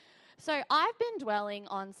So I've been dwelling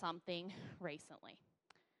on something recently.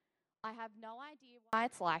 I have no idea why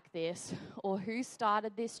it's like this or who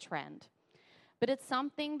started this trend, but it's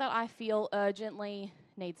something that I feel urgently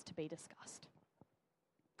needs to be discussed.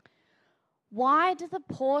 Why do the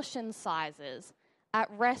portion sizes at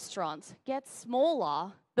restaurants get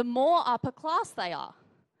smaller the more upper class they are?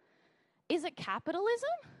 Is it capitalism?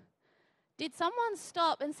 Did someone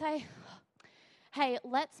stop and say, hey,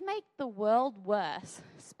 let's make the world worse,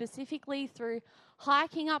 specifically through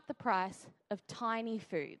hiking up the price of tiny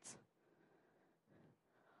foods?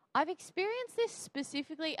 I've experienced this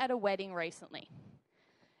specifically at a wedding recently.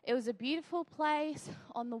 It was a beautiful place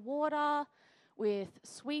on the water with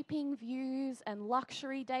sweeping views and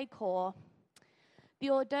luxury decor. The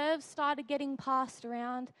hors d'oeuvres started getting passed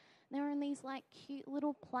around. They were in these cute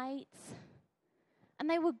little plates. And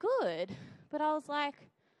they were good, but I was like,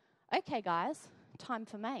 okay guys, time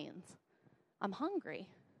for mains. I'm hungry.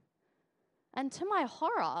 And to my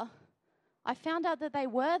horror, I found out that they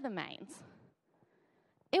were the mains.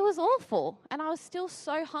 It was awful, and I was still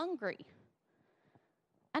so hungry.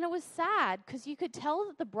 And it was sad because you could tell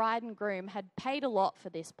that the bride and groom had paid a lot for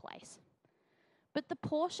this place. But the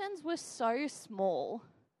portions were so small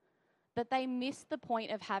that they missed the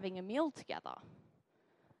point of having a meal together.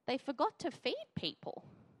 They forgot to feed people.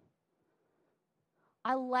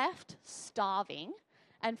 I left starving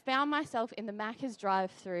and found myself in the Macca's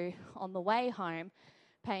drive-thru on the way home,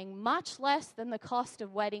 paying much less than the cost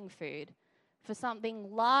of wedding food for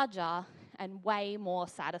something larger and way more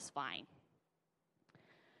satisfying.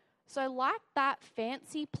 So like that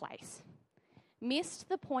fancy place, missed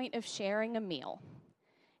the point of sharing a meal.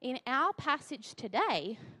 In our passage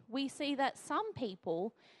today, we see that some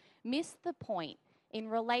people miss the point in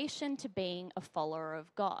relation to being a follower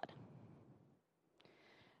of God.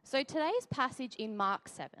 So today's passage in Mark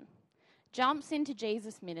 7 jumps into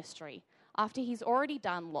Jesus' ministry after he's already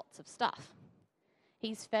done lots of stuff.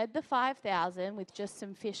 He's fed the 5,000 with just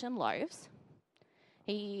some fish and loaves.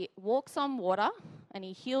 He walks on water and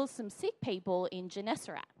he heals some sick people in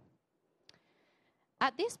Gennesaret.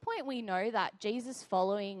 At this point, we know that Jesus'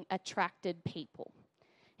 following attracted people.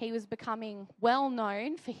 He was becoming well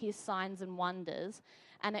known for his signs and wonders,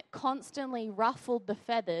 and it constantly ruffled the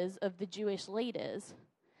feathers of the Jewish leaders,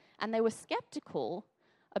 and they were skeptical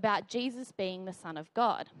about Jesus being the Son of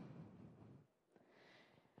God.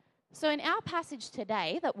 So in our passage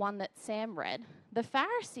today, that one that Sam read, the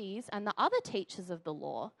Pharisees and the other teachers of the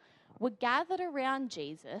law were gathered around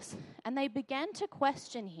Jesus, and they began to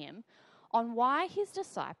question him on why his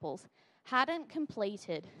disciples hadn't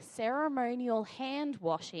completed ceremonial hand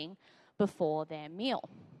washing before their meal.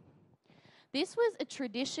 This was a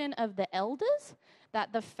tradition of the elders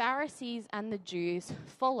that the Pharisees and the Jews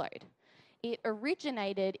followed. It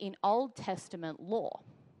originated in Old Testament law.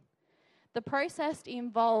 The process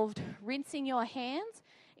involved rinsing your hands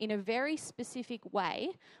in a very specific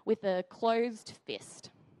way with a closed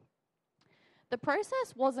fist. The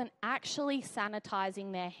process wasn't actually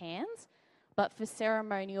sanitizing their hands, but for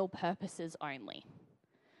ceremonial purposes only.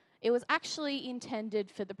 It was actually intended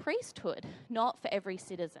for the priesthood, not for every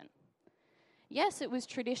citizen. Yes, it was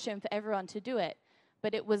tradition for everyone to do it,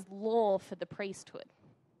 but it was law for the priesthood.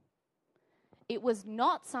 It was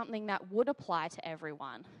not something that would apply to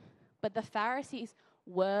everyone, but the Pharisees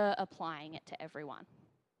were applying it to everyone.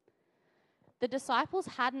 The disciples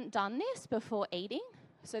hadn't done this before eating,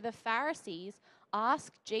 so the Pharisees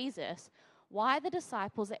asked Jesus why the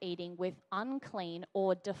disciples are eating with unclean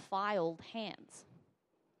or defiled hands.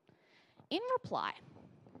 In reply,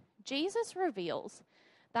 Jesus reveals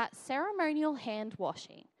that ceremonial hand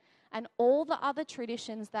washing and all the other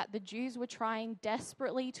traditions that the Jews were trying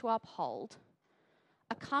desperately to uphold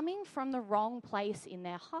are coming from the wrong place in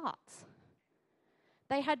their hearts.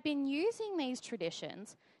 They had been using these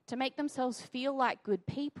traditions to make themselves feel like good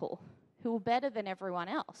people who were better than everyone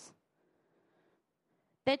else.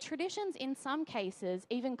 Their traditions, in some cases,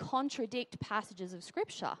 even contradict passages of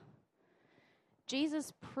Scripture.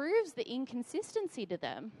 Jesus proves the inconsistency to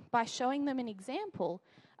them by showing them an example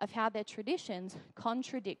of how their traditions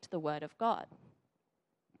contradict the Word of God.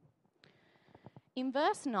 In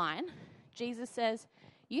verse 9, Jesus says,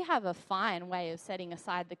 "You have a fine way of setting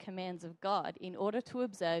aside the commands of God in order to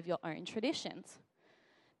observe your own traditions."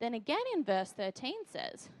 Then again in verse 13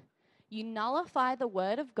 says, "You nullify the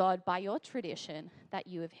word of God by your tradition that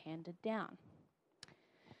you have handed down."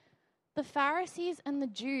 The Pharisees and the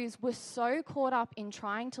Jews were so caught up in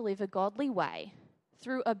trying to live a godly way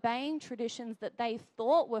through obeying traditions that they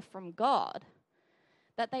thought were from God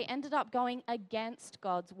that they ended up going against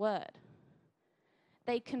God's word.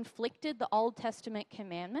 They conflicted the Old Testament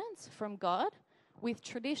commandments from God with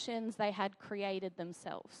traditions they had created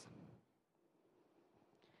themselves.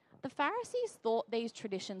 The Pharisees thought these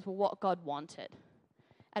traditions were what God wanted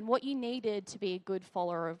and what you needed to be a good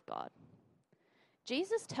follower of God.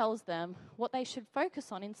 Jesus tells them what they should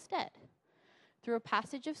focus on instead through a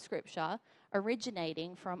passage of scripture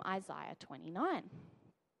originating from Isaiah 29.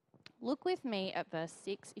 Look with me at verse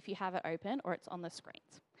 6 if you have it open, or it's on the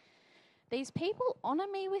screens. These people honor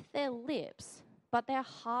me with their lips, but their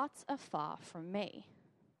hearts are far from me.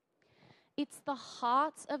 It's the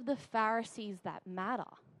hearts of the Pharisees that matter.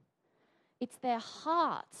 It's their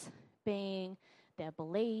hearts, being their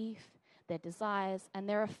belief, their desires, and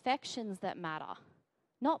their affections that matter,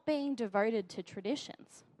 not being devoted to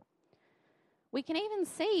traditions. We can even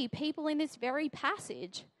see people in this very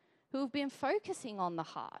passage who have been focusing on the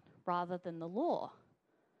heart rather than the law.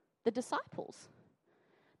 The disciples,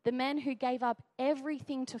 the men who gave up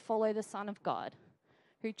everything to follow the Son of God,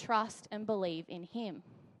 who trust and believe in him.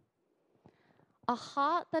 A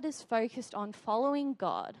heart that is focused on following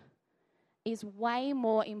God is way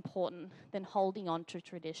more important than holding on to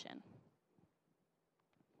tradition.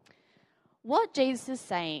 What Jesus is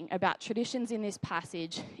saying about traditions in this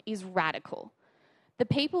passage is radical. The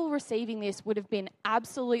people receiving this would have been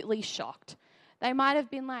absolutely shocked. They might have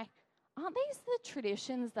been like, aren't these the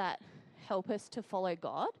traditions that help us to follow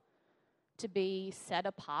God, to be set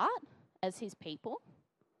apart as his people?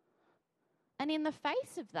 And in the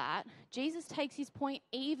face of that, Jesus takes his point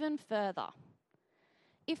even further.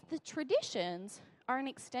 If the traditions are an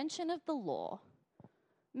extension of the law,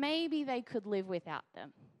 maybe they could live without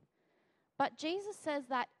them. But Jesus says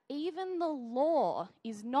that even the law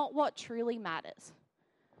is not what truly matters,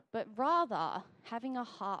 but rather having a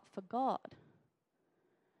heart for God.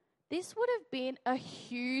 This would have been a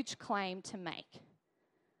huge claim to make.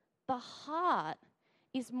 The heart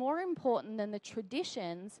is more important than the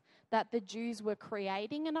traditions that the Jews were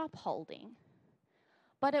creating and upholding,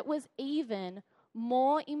 but it was even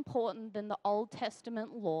more important than the Old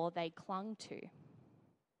Testament law they clung to.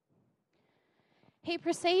 He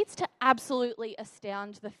proceeds to absolutely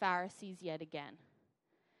astound the Pharisees yet again.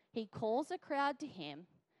 He calls a crowd to him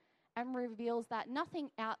and reveals that nothing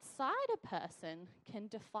outside a person can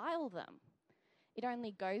defile them. It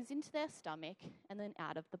only goes into their stomach and then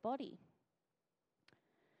out of the body.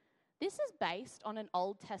 This is based on an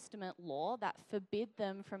Old Testament law that forbid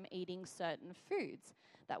them from eating certain foods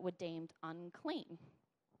that were deemed unclean.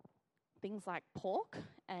 Things like pork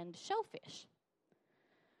and shellfish.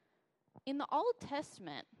 In the Old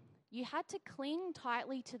Testament, you had to cling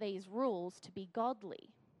tightly to these rules to be godly.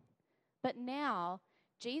 But now,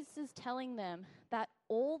 Jesus is telling them that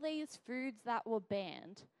all these foods that were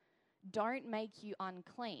banned don't make you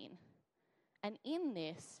unclean. And in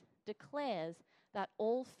this, declares that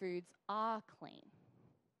all foods are clean.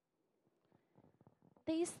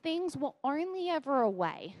 These things were only ever a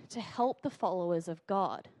way to help the followers of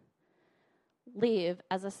God live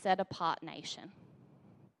as a set-apart nation.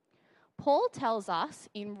 Paul tells us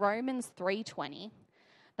in Romans 3:20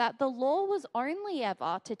 that the law was only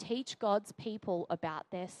ever to teach God's people about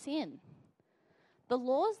their sin. The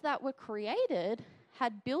laws that were created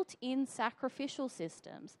had built-in sacrificial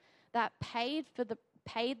systems that paid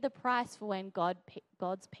the price for when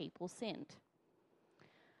God's people sinned.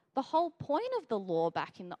 The whole point of the law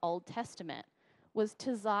back in the Old Testament was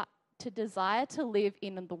to desire to live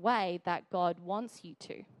in the way that God wants you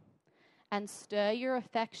to, and stir your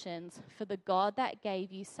affections for the God that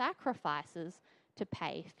gave you sacrifices to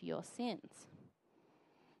pay for your sins.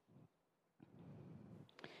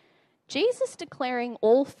 Jesus declaring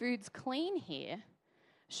all foods clean here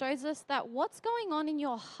shows us that what's going on in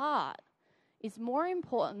your heart is more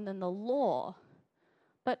important than the law.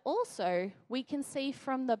 But also, we can see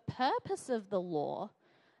from the purpose of the law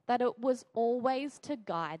that it was always to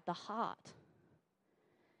guide the heart.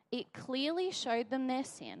 It clearly showed them their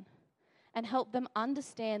sin and helped them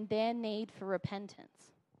understand their need for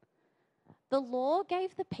repentance. The law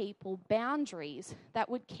gave the people boundaries that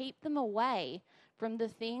would keep them away from the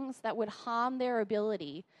things that would harm their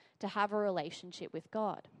ability to have a relationship with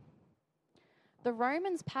God. The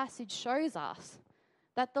Romans passage shows us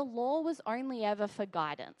that the law was only ever for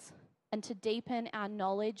guidance and to deepen our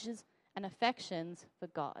knowledges and affections for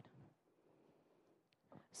God.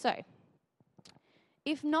 So,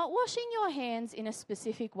 if not washing your hands in a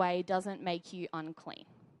specific way doesn't make you unclean,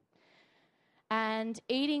 and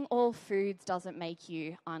eating all foods doesn't make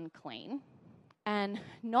you unclean, and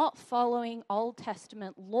not following Old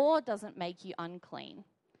Testament law doesn't make you unclean,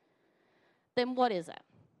 then what is it?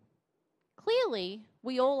 Clearly,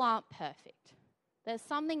 we all aren't perfect. There's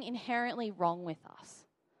something inherently wrong with us.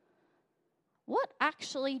 what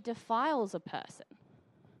actually defiles a person?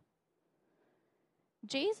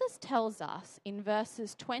 Jesus tells us in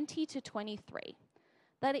verses 20 to 23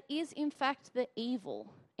 that it is in fact the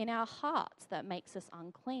evil in our hearts that makes us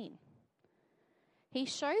unclean. He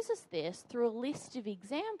shows us this through a list of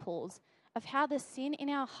examples of how the sin in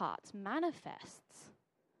our hearts manifests.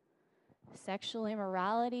 Sexual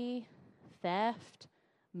immorality, theft,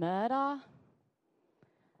 murder.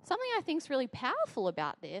 Something I think is really powerful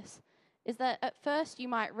about this is that at first you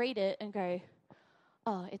might read it and go,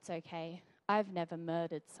 oh, it's okay. I've never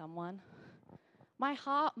murdered someone. My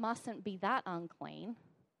heart mustn't be that unclean.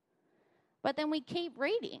 But then we keep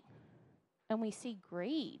reading and we see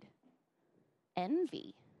greed,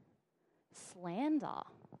 envy, slander,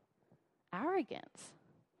 arrogance.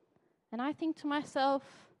 And I think to myself,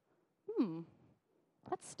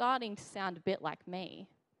 that's starting to sound a bit like me.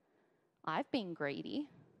 I've been greedy.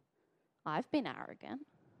 I've been arrogant.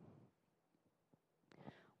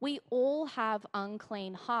 We all have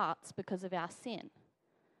unclean hearts because of our sin.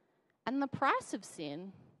 And the price of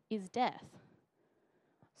sin is death.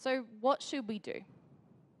 So what should we do?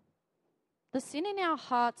 The sin in our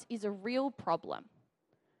hearts is a real problem.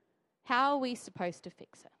 How are we supposed to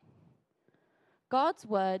fix it? God's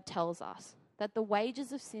word tells us that the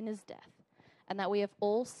wages of sin is death, and that we have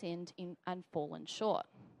all sinned and fallen short.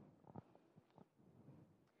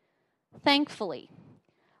 Thankfully,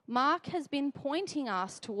 Mark has been pointing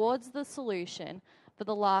us towards the solution for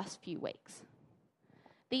the last few weeks.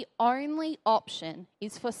 The only option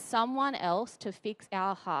is for someone else to fix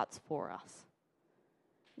our hearts for us.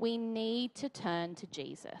 We need to turn to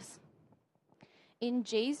Jesus. In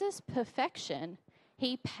Jesus' perfection,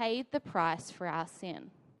 he paid the price for our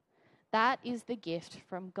sin. That is the gift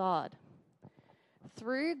from God.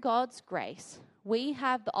 Through God's grace, we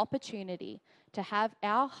have the opportunity to have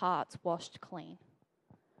our hearts washed clean.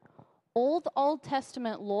 All the Old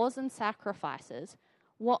Testament laws and sacrifices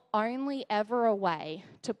were only ever a way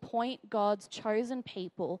to point God's chosen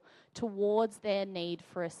people towards their need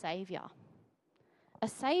for a Saviour. A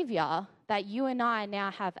Saviour that you and I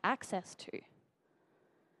now have access to.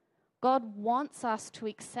 God wants us to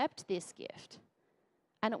accept this gift.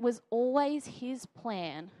 And it was always his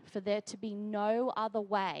plan for there to be no other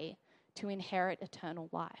way to inherit eternal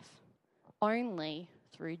life, only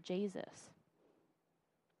through Jesus.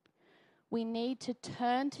 We need to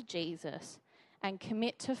turn to Jesus and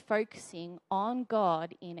commit to focusing on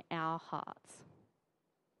God in our hearts.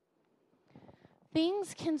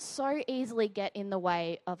 Things can so easily get in the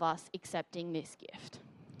way of us accepting this gift.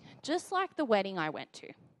 Just like the wedding I went to.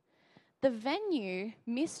 The venue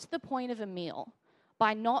missed the point of a meal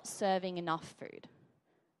by not serving enough food,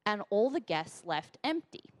 and all the guests left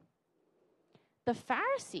empty. The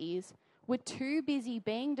Pharisees were too busy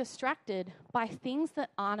being distracted by things that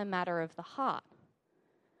aren't a matter of the heart.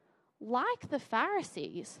 Like the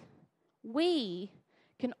Pharisees, we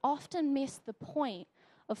can often miss the point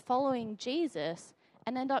of following Jesus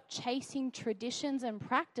and end up chasing traditions and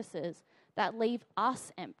practices that leave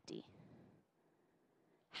us empty.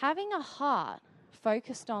 Having a heart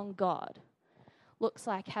focused on God looks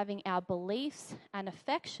like having our beliefs and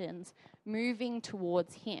affections moving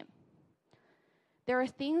towards him. There are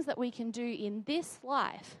things that we can do in this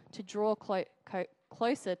life to draw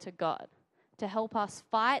closer to God, to help us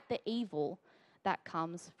fight the evil that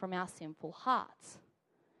comes from our sinful hearts.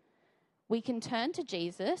 We can turn to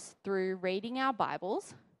Jesus through reading our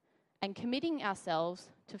Bibles and committing ourselves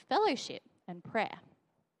to fellowship and prayer.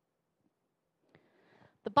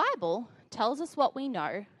 The Bible tells us what we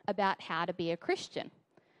know about how to be a Christian.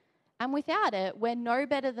 And without it, we're no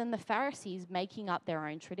better than the Pharisees making up their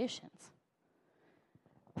own traditions.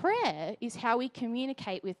 Prayer is how we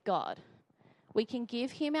communicate with God. We can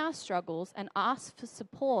give him our struggles and ask for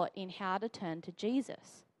support in how to turn to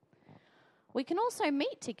Jesus. We can also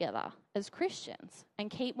meet together as Christians and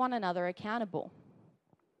keep one another accountable.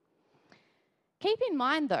 Keep in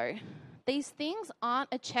mind, though, these things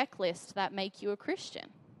aren't a checklist that make you a Christian.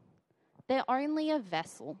 They're only a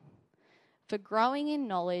vessel for growing in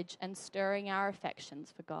knowledge and stirring our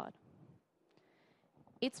affections for God.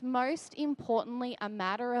 It's most importantly a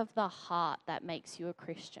matter of the heart that makes you a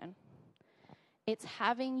Christian. It's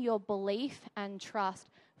having your belief and trust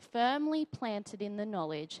firmly planted in the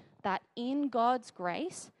knowledge that in God's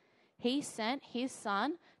grace, he sent his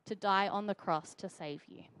Son to die on the cross to save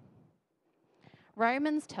you.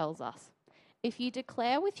 Romans tells us, if you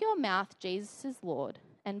declare with your mouth Jesus is Lord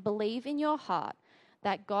and believe in your heart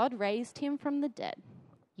that God raised him from the dead,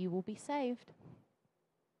 you will be saved.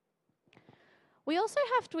 We also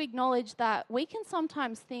have to acknowledge that we can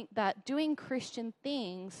sometimes think that doing Christian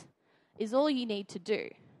things is all you need to do.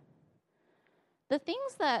 The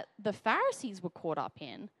things that the Pharisees were caught up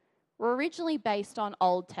in were originally based on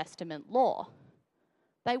Old Testament law.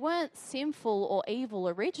 They weren't sinful or evil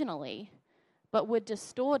originally, but were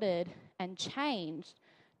distorted and changed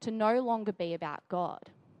to no longer be about God.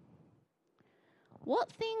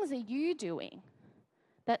 What things are you doing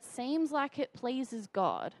that seems like it pleases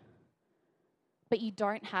God, but you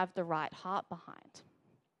don't have the right heart behind?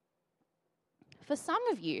 For some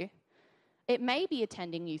of you, it may be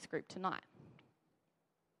attending youth group tonight.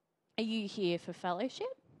 Are you here for fellowship,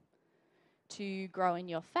 to grow in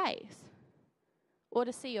your faith, or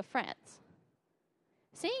to see your friends?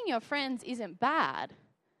 Seeing your friends isn't bad,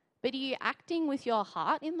 but are you acting with your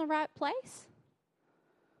heart in the right place?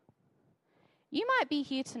 You might be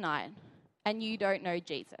here tonight and you don't know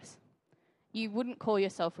Jesus. You wouldn't call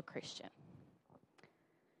yourself a Christian.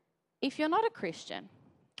 If you're not a Christian,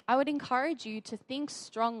 I would encourage you to think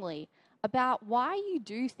strongly about why you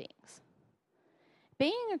do things.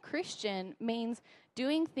 Being a Christian means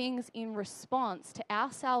doing things in response to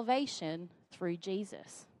our salvation through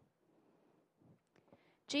Jesus.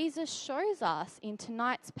 Jesus shows us in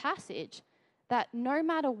tonight's passage that no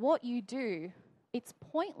matter what you do, it's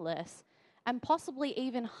pointless and possibly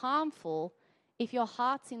even harmful if your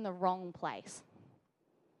heart's in the wrong place.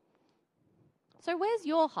 So where's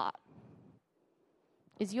your heart?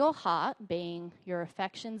 Is your heart, being your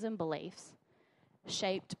affections and beliefs,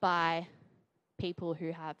 shaped by people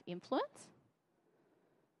who have influence?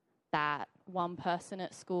 That one person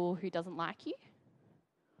at school who doesn't like you?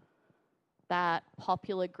 That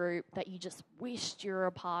popular group that you just wished you were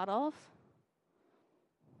a part of?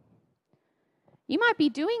 You might be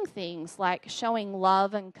doing things like showing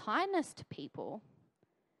love and kindness to people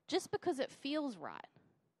just because it feels right.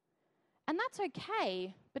 And that's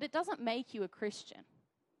okay, but it doesn't make you a Christian.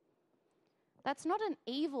 That's not an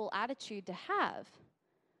evil attitude to have.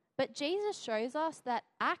 But Jesus shows us that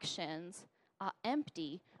actions are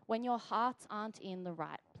empty when your hearts aren't in the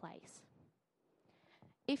right place.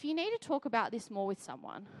 If you need to talk about this more with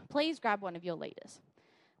someone, please grab one of your leaders.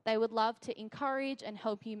 They would love to encourage and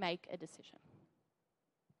help you make a decision.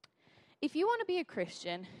 If you want to be a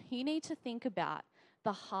Christian, you need to think about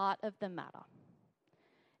the heart of the matter.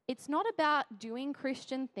 It's not about doing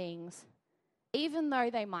Christian things, even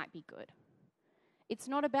though they might be good. It's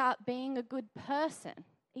not about being a good person,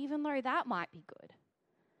 even though that might be good.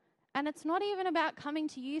 And it's not even about coming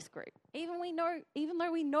to youth group, even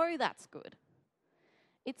though we know that's good.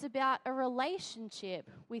 It's about a relationship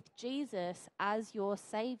with Jesus as your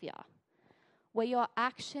Savior, where your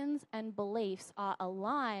actions and beliefs are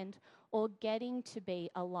aligned or getting to be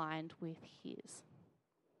aligned with His.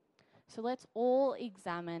 So let's all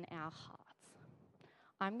examine our hearts.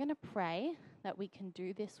 I'm going to pray that we can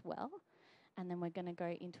do this well, and then we're going to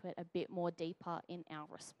go into it a bit more deeper in our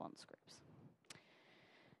response groups.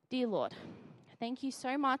 Dear Lord, thank you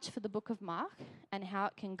so much for the book of Mark and how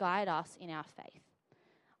it can guide us in our faith.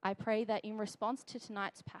 I pray that in response to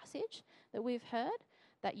tonight's passage that we've heard,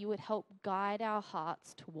 that you would help guide our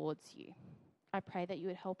hearts towards you. I pray that you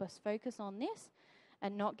would help us focus on this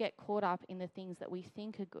and not get caught up in the things that we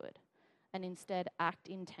think are good, and instead act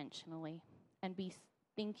intentionally and be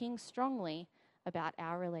thinking strongly about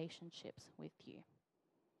our relationships with you.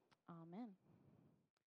 Amen.